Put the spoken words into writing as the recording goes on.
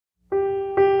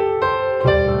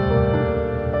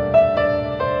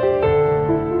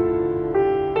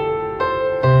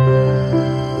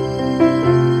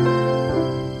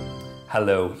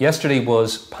Hello. Yesterday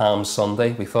was Palm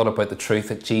Sunday. We thought about the truth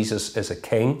that Jesus is a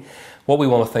king. What we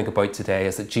want to think about today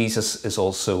is that Jesus is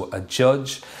also a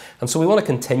judge. And so we want to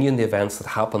continue in the events that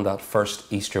happened that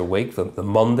first Easter week, the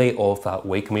Monday of that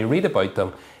week. And we read about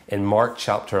them in Mark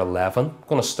chapter 11. I'm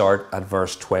going to start at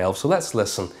verse 12. So let's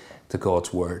listen to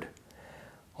God's word.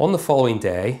 On the following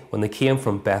day, when they came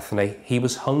from Bethany, he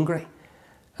was hungry.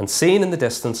 And seeing in the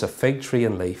distance a fig tree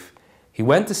and leaf, he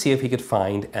went to see if he could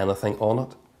find anything on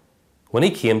it. When he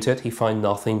came to it, he found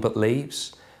nothing but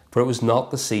leaves, for it was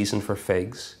not the season for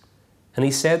figs. And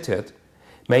he said to it,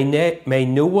 May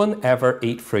no one ever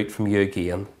eat fruit from you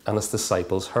again. And his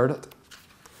disciples heard it.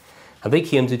 And they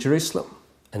came to Jerusalem.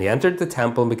 And he entered the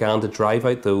temple and began to drive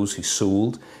out those who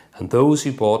sold and those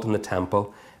who bought in the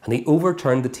temple. And he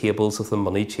overturned the tables of the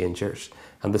money changers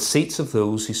and the seats of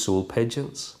those who sold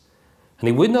pigeons. And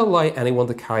he would not allow anyone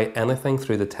to carry anything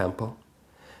through the temple.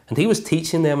 And he was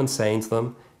teaching them and saying to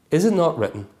them, Is it not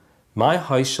written, My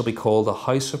house shall be called a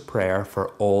house of prayer for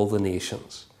all the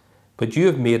nations? But you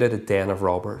have made it a den of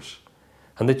robbers.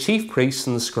 And the chief priests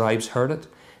and the scribes heard it,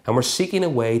 and were seeking a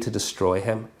way to destroy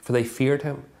him, for they feared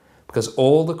him, because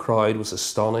all the crowd was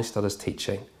astonished at his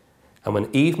teaching. And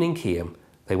when evening came,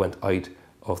 they went out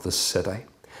of the city.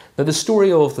 Now, the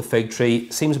story of the fig tree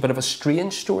seems a bit of a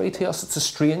strange story to us. It's a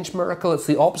strange miracle. It's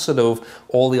the opposite of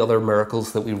all the other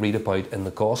miracles that we read about in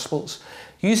the Gospels.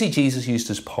 Usually Jesus used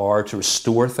his power to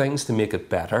restore things, to make it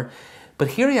better. But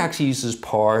here he actually uses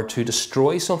power to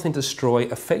destroy something, destroy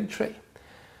a fig tree.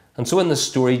 And so in this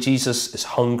story, Jesus is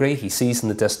hungry. He sees in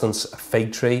the distance a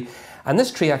fig tree. And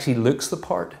this tree actually looks the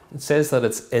part. It says that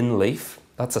it's in leaf.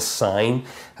 That's a sign.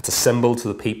 That's a symbol to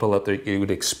the people that you would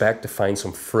expect to find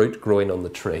some fruit growing on the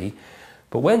tree.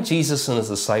 But when Jesus and his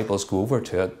disciples go over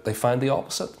to it, they find the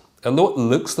opposite. Although it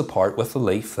looks the part with the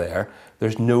leaf there,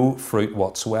 there's no fruit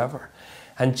whatsoever.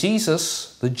 And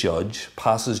Jesus, the judge,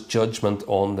 passes judgment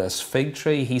on this fig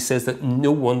tree. He says that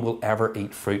no one will ever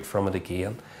eat fruit from it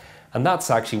again. And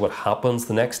that's actually what happens.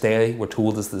 The next day, we're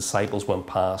told as the disciples went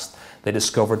past, they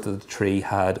discovered that the tree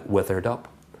had withered up.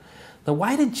 Now,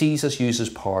 why did Jesus use his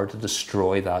power to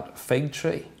destroy that fig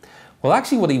tree? Well,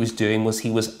 actually what he was doing was he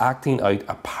was acting out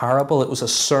a parable. It was a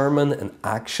sermon in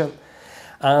action.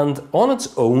 And on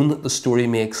its own, the story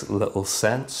makes little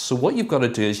sense. So what you've got to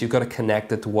do is you've got to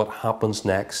connect it to what happens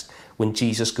next when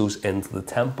Jesus goes into the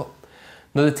temple.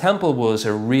 Now, the temple was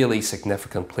a really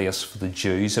significant place for the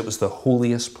Jews. It was the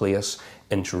holiest place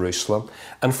in Jerusalem.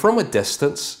 And from a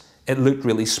distance, it looked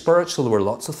really spiritual. There were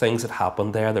lots of things that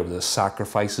happened there. There were the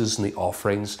sacrifices and the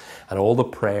offerings and all the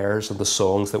prayers and the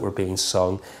songs that were being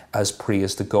sung as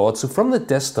praise to God. So from the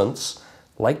distance,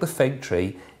 like the fig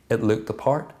tree, it looked the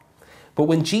part. But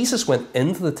when Jesus went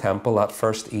into the temple that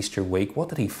first Easter week, what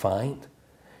did he find?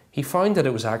 He found that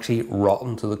it was actually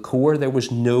rotten to the core. There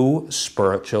was no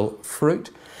spiritual fruit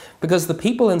because the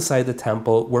people inside the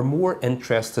temple were more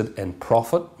interested in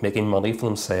profit, making money for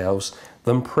themselves,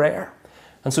 than prayer.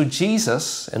 And so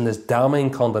Jesus, in this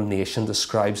damning condemnation,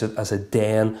 describes it as a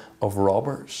den of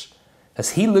robbers.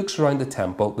 As he looks around the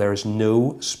temple, there is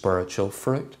no spiritual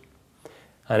fruit.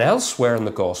 And elsewhere in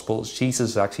the Gospels,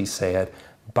 Jesus actually said,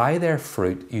 By their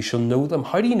fruit you shall know them.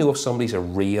 How do you know if somebody's a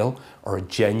real or a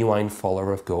genuine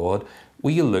follower of God?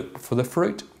 Well, you look for the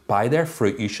fruit. By their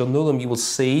fruit you shall know them. You will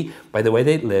see by the way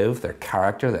they live, their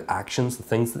character, their actions, the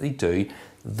things that they do.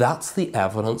 That's the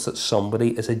evidence that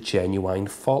somebody is a genuine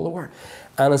follower.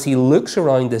 And as he looks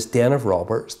around this den of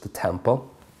robbers, the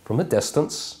temple, from a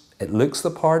distance, it looks the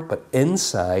part, but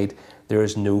inside there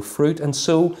is no fruit. And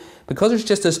so, because there's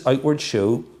just this outward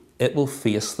show, it will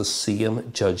face the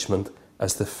same judgment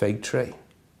as the fig tree.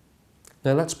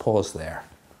 Now let's pause there.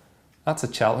 That's a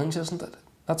challenge, isn't it?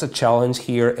 That's a challenge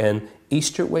here in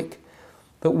Easter week.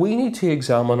 But we need to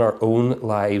examine our own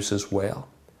lives as well.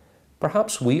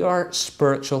 Perhaps we are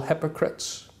spiritual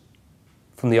hypocrites.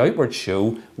 From the outward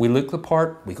show, we look the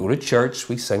part, we go to church,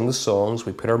 we sing the songs,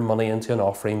 we put our money into an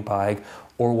offering bag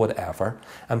or whatever,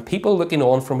 and people looking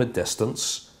on from a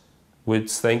distance would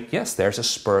think, yes, there's a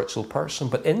spiritual person,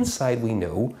 but inside we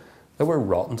know that we're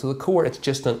rotten to the core. It's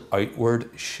just an outward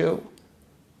show.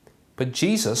 But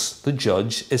Jesus, the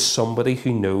judge, is somebody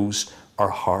who knows our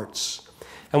hearts.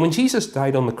 And when Jesus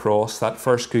died on the cross that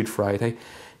first Good Friday,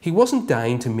 he wasn't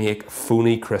dying to make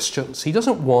phony Christians. He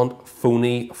doesn't want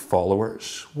phony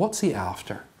followers. What's he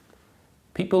after?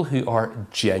 People who are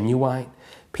genuine.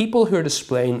 People who are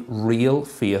displaying real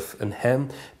faith in him.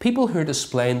 People who are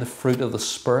displaying the fruit of the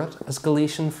Spirit, as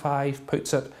Galatians 5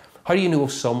 puts it. How do you know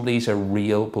if somebody's a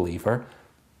real believer?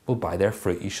 Well, by their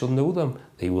fruit you shall know them.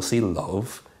 They will see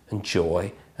love and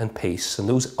joy and peace and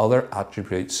those other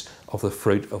attributes of the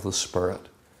fruit of the Spirit.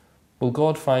 will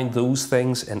God find those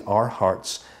things in our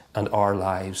hearts and our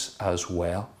lives as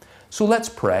well. So let's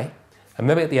pray. And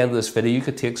maybe at the end of this video, you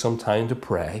could take some time to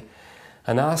pray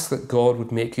and ask that God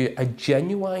would make you a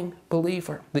genuine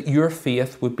believer, that your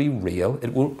faith would be real.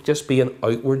 It won't just be an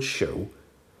outward show,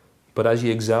 but as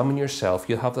you examine yourself,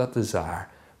 you'll have that desire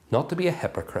not to be a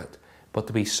hypocrite, but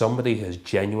to be somebody who has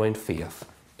genuine faith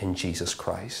in Jesus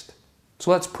Christ. So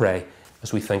let's pray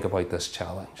as we think about this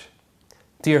challenge.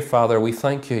 Dear Father, we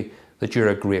thank you that you're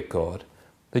a great God,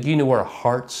 that you know our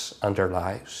hearts and our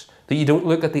lives, that you don't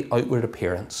look at the outward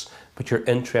appearance, but you're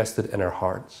interested in our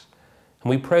hearts. And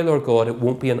we pray, Lord God, it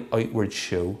won't be an outward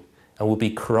show and will be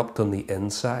corrupt on the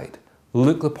inside.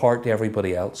 Look the part to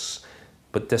everybody else,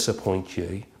 but disappoint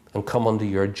you and come under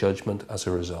your judgment as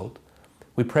a result.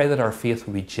 We pray that our faith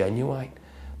will be genuine,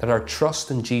 that our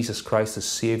trust in Jesus Christ as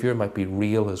Saviour might be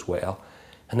real as well.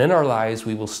 And in our lives,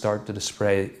 we will start to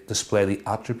display the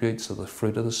attributes of the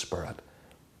fruit of the Spirit.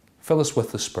 Fill us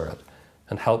with the Spirit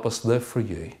and help us live for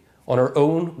you. On our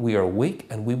own, we are weak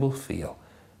and we will fail,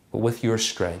 but with your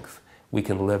strength, we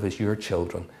can live as your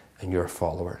children and your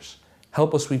followers.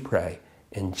 Help us, we pray,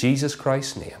 in Jesus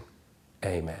Christ's name.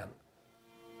 Amen.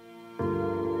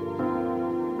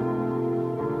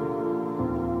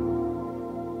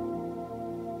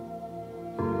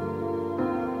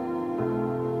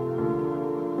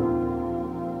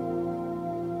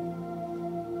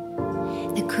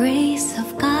 The grace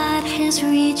of God has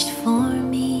reached for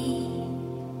me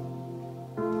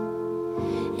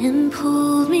and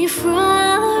pulled me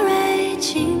from a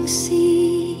raging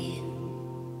sea,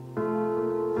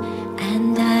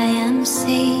 and I am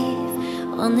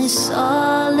safe on this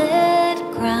solid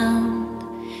ground.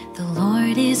 The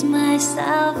Lord is my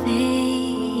salvation.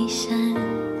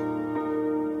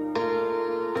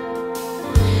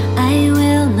 I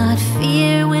will not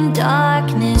fear when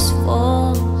darkness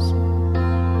falls.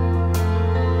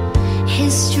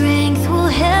 His strength will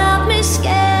help me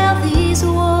scale these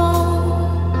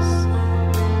walls.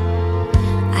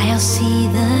 I'll see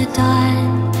the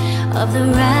dawn of the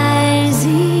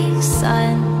rising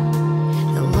sun.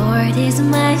 The Lord is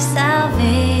my salvation.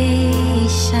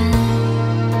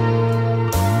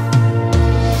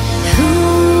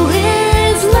 Who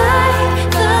is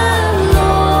like the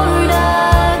Lord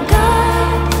our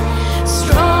God,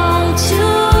 strong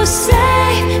to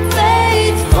save,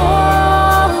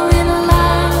 faithful in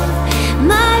love?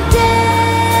 My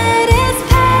debt is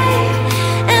paid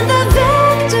and the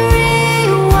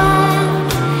victory won.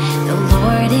 The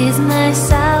Lord is my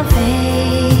salvation.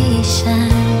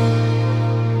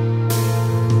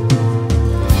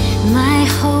 My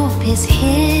hope is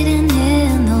hidden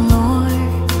in the Lord.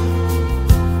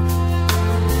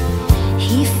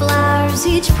 He flowers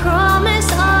each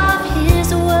promise of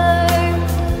His word.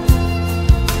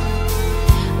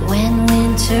 When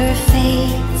winter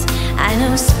fades, I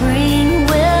know spring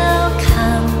will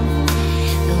come.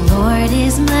 The Lord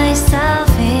is my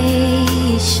salvation.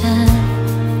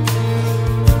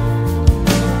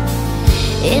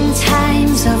 In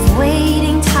times of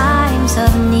waiting, times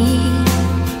of need,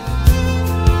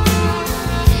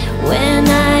 when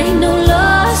I know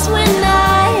lost, when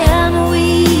I am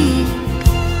weak,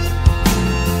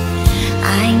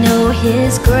 I know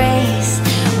His grace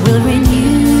will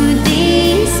renew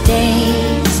these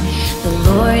days. The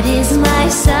Lord is my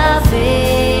salvation.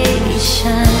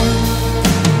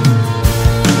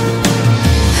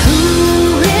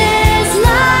 Who is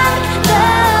like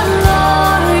the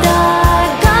Lord our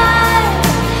God,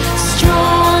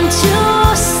 strong to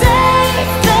save,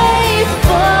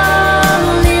 faithful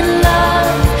in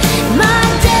love? My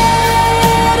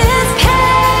debt is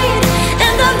paid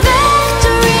and the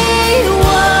victory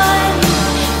won.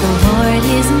 The Lord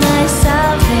is my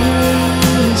salvation.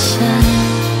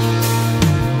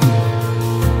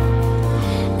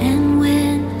 And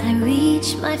when I reach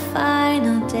my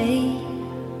final day,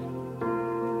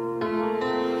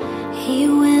 He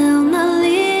will not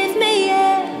leave me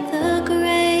in the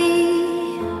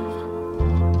grave,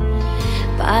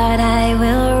 but I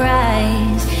will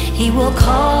rise. He will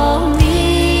call